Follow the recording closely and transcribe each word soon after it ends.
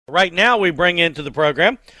Right now we bring into the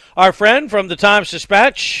program our friend from the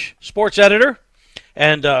Times-Dispatch, sports editor,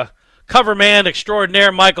 and cover man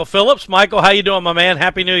extraordinaire, Michael Phillips. Michael, how you doing, my man?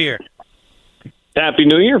 Happy New Year. Happy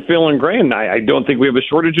New Year, feeling great. And I don't think we have a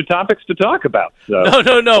shortage of topics to talk about.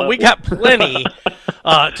 So. No. We got plenty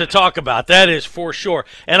to talk about. That is for sure.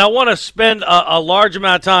 And I want to spend a large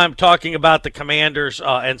amount of time talking about the Commanders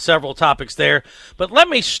and several topics there. But let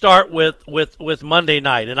me start with Monday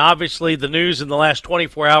night. And obviously the news in the last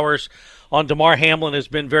 24 hours on Damar Hamlin has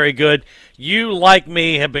been very good. You, like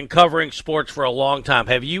me, have been covering sports for a long time.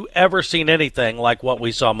 Have you ever seen anything like what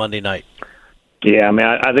we saw Monday night? Yeah, I mean,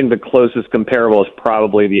 I think the closest comparable is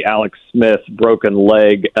probably the Alex Smith broken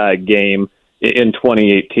leg game in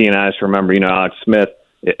 2018. I just remember, Alex Smith,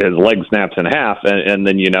 his leg snaps in half, and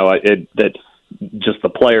then, that just the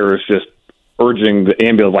players just urging the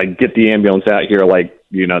ambulance, like, get the ambulance out here. Like,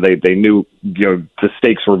 they knew, the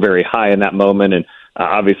stakes were very high in that moment. And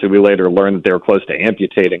obviously we later learned that they were close to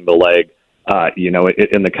amputating the leg,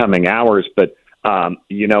 in the coming hours. But, not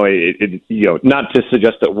to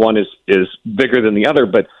suggest that one is bigger than the other,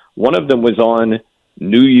 but one of them was on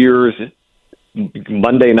New Year's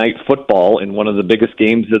Monday Night Football in one of the biggest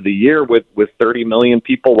games of the year with 30 million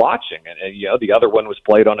people watching. And the other one was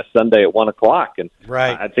played on a Sunday at 1:00. And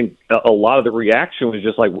right. I think a lot of the reaction was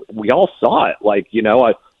just like, we all saw it. Like,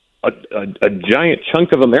 a giant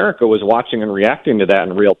chunk of America was watching and reacting to that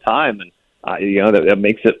in real time. And, that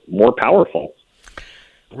makes it more powerful.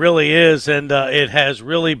 Really is, and it has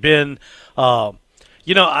really been, I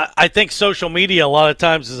think social media a lot of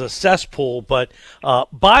times is a cesspool, but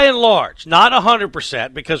by and large, not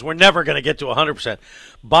 100%, because we're never going to get to 100%,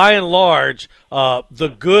 by and large,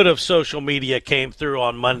 the good of social media came through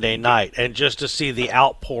on Monday night, and just to see the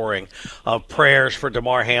outpouring of prayers for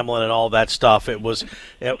Damar Hamlin and all that stuff, it was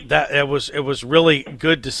really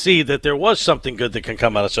good to see that there was something good that can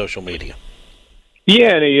come out of social media.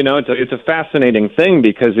 Yeah, it's a fascinating thing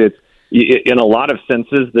because in a lot of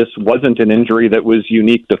senses, this wasn't an injury that was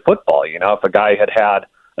unique to football. If a guy had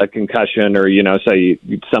a concussion or, say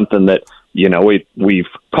something that, we've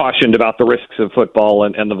cautioned about the risks of football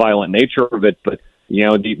and the violent nature of it. But,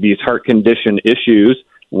 these heart condition issues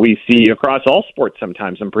we see across all sports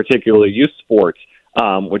sometimes, and particularly youth sports,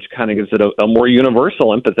 which kind of gives it a more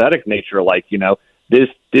universal, empathetic nature. Like, this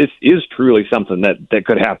is truly something that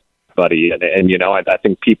could happen. Buddy, and I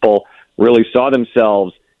think people really saw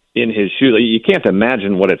themselves in his shoes. You can't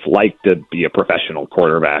imagine what it's like to be a professional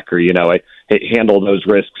quarterback or handle those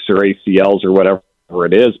risks or ACLs or whatever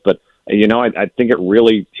it is. But I think it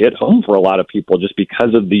really hit home for a lot of people just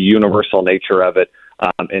because of the universal nature of it,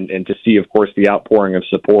 and to see, of course, the outpouring of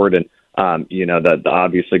support and the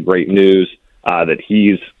obviously great news that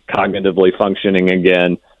he's cognitively functioning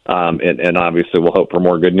again, and obviously we'll hope for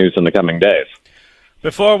more good news in the coming days.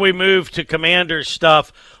 Before we move to Commanders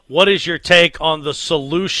stuff, what is your take on the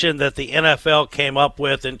solution that the NFL came up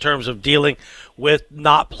with in terms of dealing with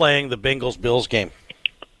not playing the Bengals-Bills game?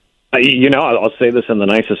 I'll say this in the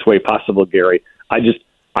nicest way possible, Gary.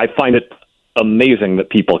 I find it amazing that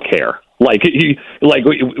people care. Like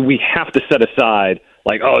we have to set aside,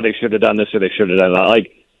 like, oh, they should have done this or they should have done that.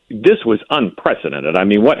 Like, this was unprecedented. I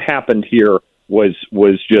mean, what happened here was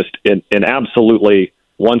just an absolutely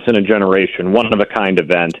once-in-a-generation, one-of-a-kind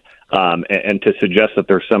event, and to suggest that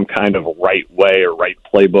there's some kind of right way or right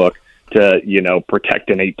playbook to,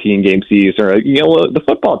 protect an 18-game season, or, the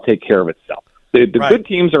football take care of itself. The right. Good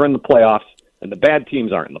teams are in the playoffs, and the bad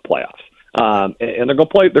teams aren't in the playoffs. And they're going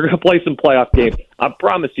to play some playoff games. I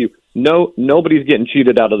promise you, nobody's getting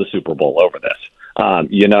cheated out of the Super Bowl over this.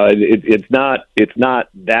 It's not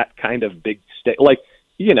that kind of big stake. Like,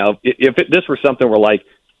 if this were something where, like,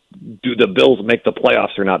 do the Bills make the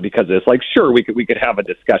playoffs or not because of this? Like, sure, we could have a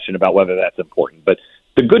discussion about whether that's important, but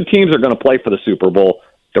the good teams are going to play for the Super Bowl.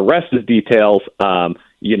 The rest is details. In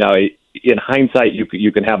hindsight,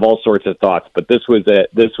 you can have all sorts of thoughts, but this was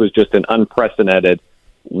just an unprecedented,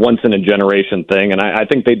 once in a generation thing, and I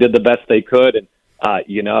think they did the best they could. And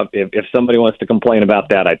if somebody wants to complain about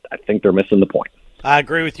that, I think they're missing the point. I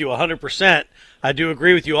agree with you 100%. I do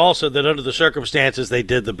agree with you also that under the circumstances they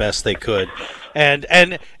did the best they could. And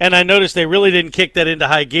I noticed they really didn't kick that into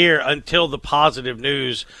high gear until the positive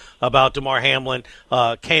news about Damar Hamlin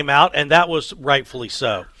came out, and that was rightfully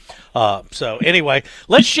so. So anyway,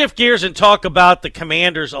 let's shift gears and talk about the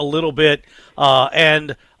Commanders a little bit.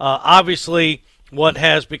 Obviously what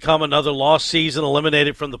has become another lost season,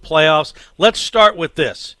 eliminated from the playoffs. Let's start with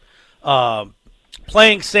this.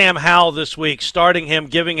 Playing Sam Howell this week, starting him,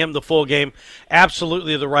 giving him the full game,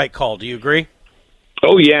 absolutely the right call. Do you agree?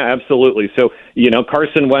 Oh, yeah, absolutely. So,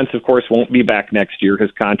 Carson Wentz, of course, won't be back next year. His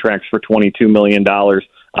contract's for $22 million.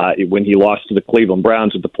 when he lost to the Cleveland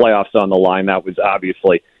Browns with the playoffs on the line. That was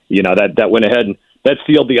obviously, that went ahead and that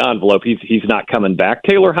sealed the envelope. He's not coming back.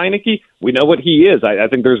 Taylor Heineke, we know what he is. I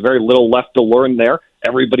think there's very little left to learn there.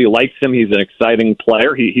 Everybody likes him. He's an exciting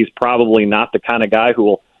player. He's probably not the kind of guy who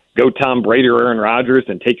will go Tom Brady or Aaron Rodgers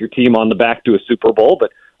and take your team on the back to a Super Bowl.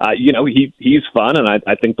 But, he's fun, and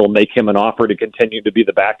I think they'll make him an offer to continue to be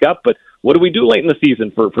the backup. But what do we do late in the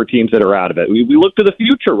season for teams that are out of it? We look to the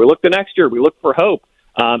future. We look to next year. We look for hope.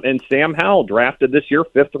 And Sam Howell, drafted this year,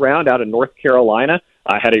 5th round out of North Carolina,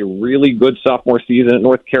 had a really good sophomore season at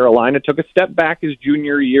North Carolina, took a step back his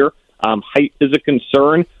junior year. Height is a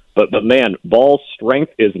concern, but man, ball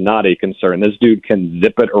strength is not a concern. This dude can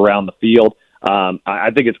zip it around the field.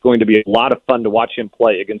 I think it's going to be a lot of fun to watch him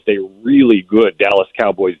play against a really good Dallas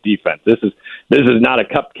Cowboys defense. This is not a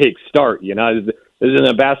cupcake start. This isn't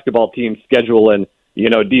a basketball team scheduling,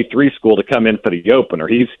 D3 school to come in for the opener.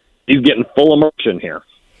 He's getting full immersion here.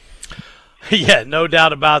 Yeah, no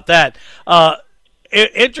doubt about that.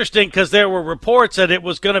 Interesting, because there were reports that it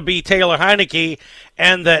was going to be Taylor Heineke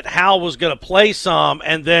and that Hal was going to play some,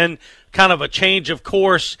 and then kind of a change of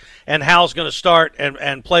course, and Hal's going to start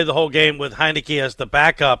and play the whole game with Heineke as the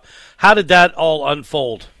backup. How did that all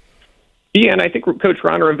unfold? Yeah, and I think Coach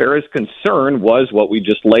Ron Rivera's concern was what we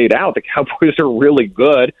just laid out. The Cowboys are really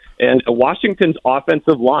good, and Washington's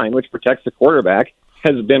offensive line, which protects the quarterback,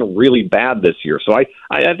 has been really bad this year. So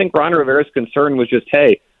I think Ron Rivera's concern was just,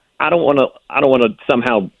 hey, I don't want to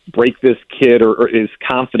somehow break this kid or his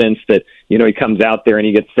confidence that, he comes out there and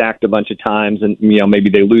he gets sacked a bunch of times and, maybe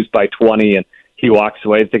they lose by 20 and he walks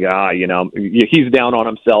away and think, he's down on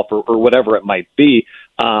himself or whatever it might be.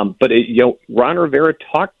 But Ron Rivera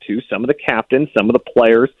talked to some of the captains, some of the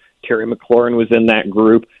players. Terry McLaurin was in that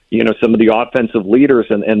group, some of the offensive leaders,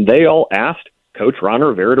 and they all asked Coach Ron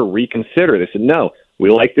Rivera to reconsider. They said, no, we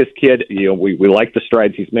like this kid. We like the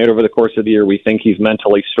strides he's made over the course of the year. We think he's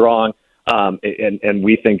mentally strong, and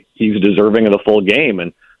we think he's deserving of the full game.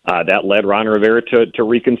 And that led Ron Rivera to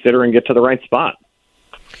reconsider and get to the right spot.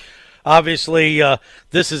 Obviously,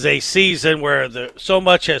 this is a season where so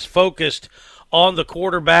much has focused on the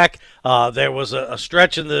quarterback. There was a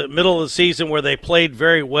stretch in the middle of the season where they played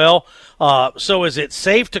very well. So is it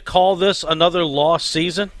safe to call this another lost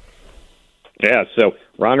season? Yeah, so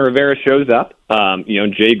Ron Rivera shows up.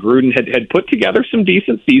 Jay Gruden had put together some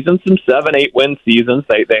decent seasons, some 7-8 win seasons.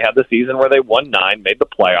 They had the season where they won 9, made the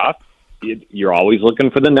playoff. You're always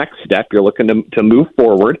looking for the next step. You're looking to move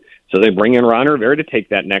forward. So they bring in Ron Rivera to take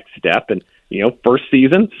that next step. And, first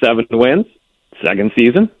season, 7 wins. Second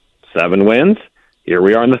season, 7 wins. Here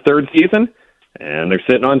we are in the third season, and they're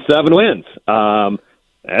sitting on 7 wins.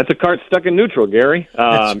 That's a cart stuck in neutral, Gary.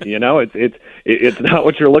 It's not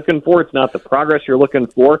what you're looking for. It's not the progress you're looking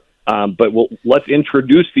for. But let's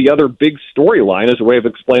introduce the other big storyline as a way of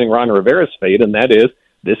explaining Ron Rivera's fate, and that is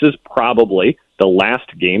this is probably the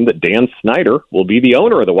last game that Dan Snyder will be the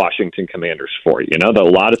owner of the Washington Commanders for. There's a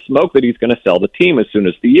lot of smoke that he's going to sell the team as soon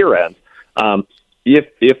as the year ends.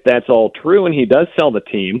 If that's all true and he does sell the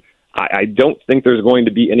team, I don't think there's going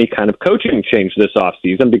to be any kind of coaching change this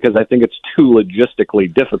offseason because I think it's too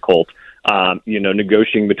logistically difficult,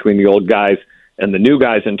 negotiating between the old guys and the new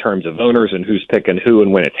guys in terms of owners and who's picking who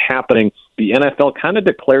and when it's happening. The NFL kind of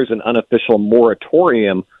declares an unofficial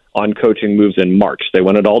moratorium on coaching moves in March. They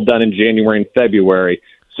want it all done in January and February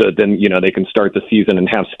so then, they can start the season and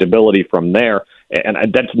have stability from there. And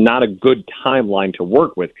that's not a good timeline to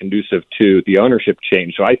work with, conducive to the ownership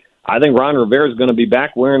change. So I think Ron Rivera is going to be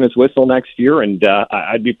back wearing his whistle next year, and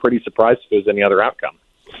I'd be pretty surprised if there's any other outcome.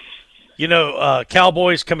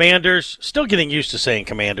 Cowboys, Commanders, still getting used to saying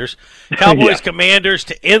Commanders. Cowboys, yeah. Commanders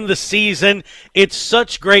to end the season. It's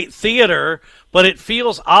such great theater, but it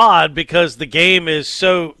feels odd because the game is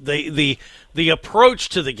so the approach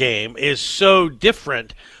to the game is so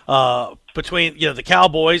different between the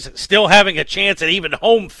Cowboys still having a chance at even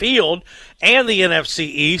home field and the NFC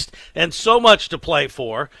East and so much to play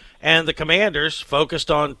for, and the Commanders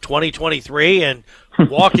focused on 2023 and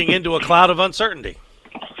walking into a cloud of uncertainty.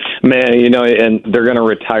 Man, and they're going to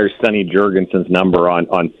retire Sonny Jurgensen's number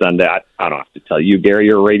on Sunday. I don't have to tell you, Gary,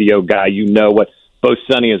 you're a radio guy. You know what both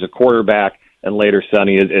Sonny as a quarterback and later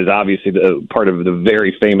Sonny is obviously part of the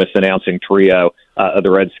very famous announcing trio of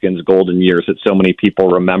the Redskins' golden years that so many people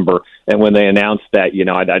remember. And when they announced that,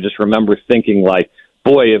 I just remember thinking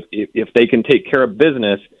boy, if they can take care of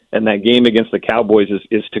business and that game against the Cowboys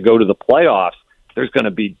is to go to the playoffs, there's going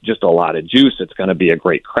to be just a lot of juice. It's going to be a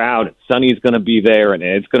great crowd. And Sonny's going to be there, and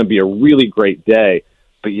it's going to be a really great day.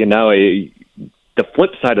 But, the flip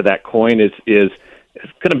side of that coin is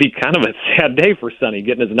it's going to be kind of a sad day for Sonny,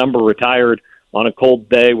 getting his number retired on a cold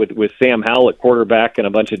day with Sam Howell at quarterback and a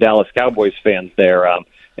bunch of Dallas Cowboys fans there.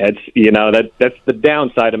 It's that's the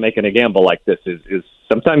downside of making a gamble like this is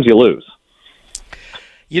sometimes you lose.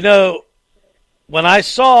 When I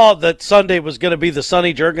saw that Sunday was going to be the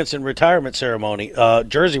Sonny Jurgensen retirement ceremony,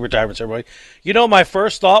 jersey retirement ceremony, my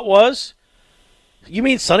first thought was, you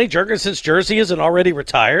mean Sonny Jurgensen's jersey isn't already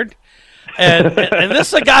retired? And this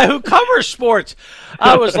is a guy who covers sports.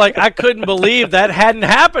 I was like, I couldn't believe that hadn't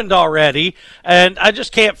happened already, and I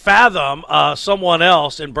just can't fathom someone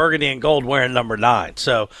else in burgundy and gold wearing number 9.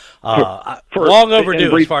 So long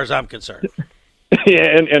overdue as far as I'm concerned.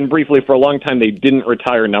 Yeah, and briefly, for a long time, they didn't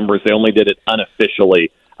retire numbers. They only did it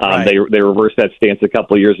unofficially. Right. They reversed that stance a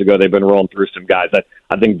couple of years ago. They've been rolling through some guys.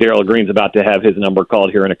 I think Darrell Green's about to have his number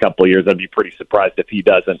called here in a couple of years. I'd be pretty surprised if he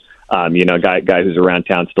doesn't. Guy who's around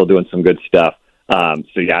town still doing some good stuff. I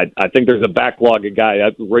think there's a backlog of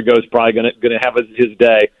guys. Rigo's probably going to have his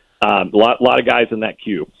day. A lot of guys in that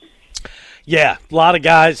queue. Yeah, a lot of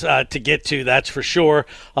guys to get to, that's for sure,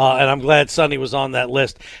 and I'm glad Sonny was on that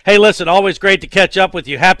list. Hey, listen, always great to catch up with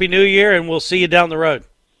you. Happy New Year, and we'll see you down the road.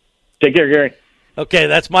 Take care, Gary. Okay,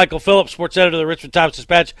 that's Michael Phillips, sports editor of the Richmond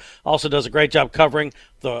Times-Dispatch. Also does a great job covering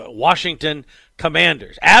the Washington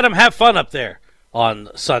Commanders. Adam, have fun up there on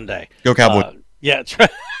Sunday. Go Cowboys. Yeah, that's right.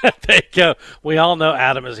 There you go. We all know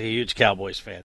Adam is a huge Cowboys fan.